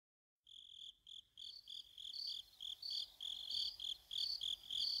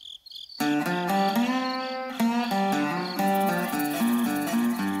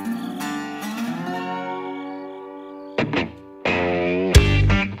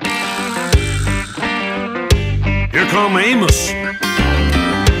become Amos.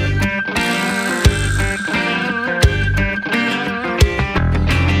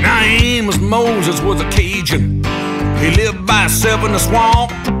 Now Amos Moses was a Cajun. He lived by himself in the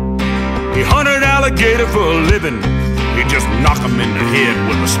swamp. He hunted alligator for a living. He'd just knock him in the head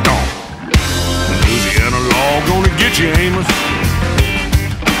with a stomp. The Louisiana law gonna get you, Amos.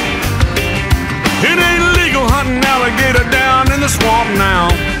 It ain't legal hunting alligator down in the swamp now.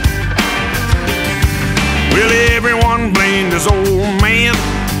 Well, everyone blamed his old man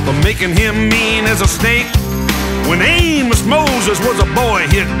for making him mean as a snake. When Amos Moses was a boy,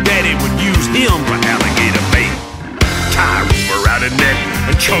 his daddy would use him for alligator bait. Tie a rope around his neck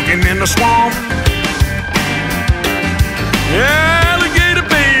and choke him in the swamp. Alligator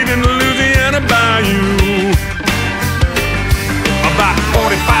bait in the Louisiana bayou. About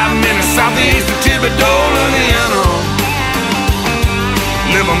 45 minutes southeast of Thibodaux, Louisiana,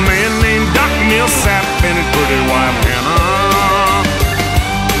 live a man named Doc Millsap and his pretty wife Hannah.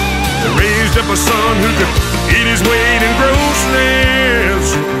 They raised up a son who could eat his weight in groceries.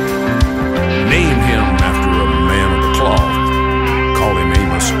 Named him after a man of the cloth. Call him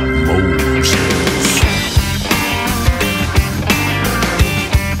Amos Moses.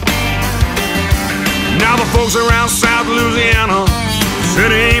 Now the folks around South Louisiana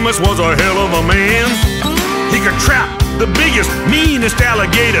said Amos was a hell of a man. He could trap the biggest, meanest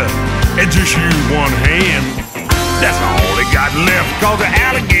alligator and just use one hand. That's all they got left, cause the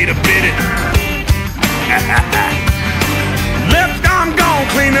alligator bit it. Left arm gone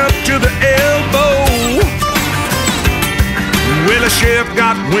clean up to the elbow. Well, the sheriff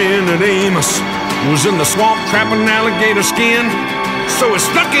got wind that Amos was in the swamp trapping alligator skin. So he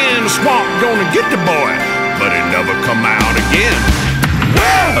stuck in the swamp gonna get the boy, but he never come out again.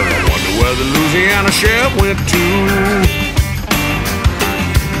 Well, I wonder where the Louisiana sheriff went to.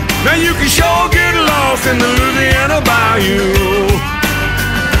 Now you can sure get lost in the Louisiana bayou.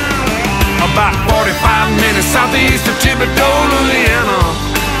 About 45 minutes southeast of Thibodaux, Louisiana,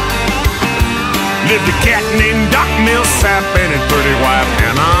 lived a cat named Doc Millsap and his pretty wife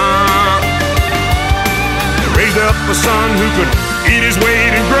Hannah. They raised up a son who could eat his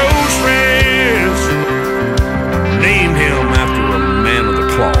weight in groceries. Named him after a man of the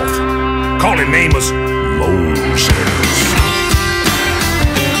cloth. Called him Amos Moses.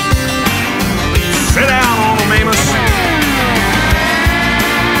 Sit down on him, Amos.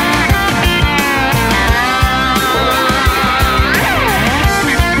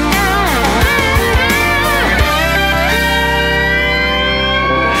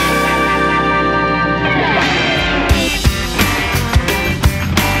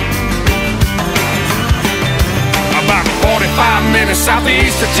 About 45 minutes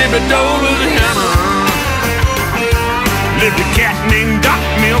southeast of Thibodaux, Louisiana, lived a cat named Doc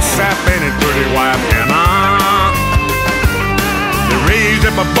Millsap and his pretty wife Hannah. They raised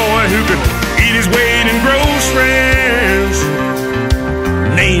up a boy who could eat his weight in groceries.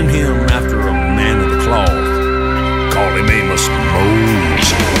 Named him after a man of the cloth. Called him Amos Moses.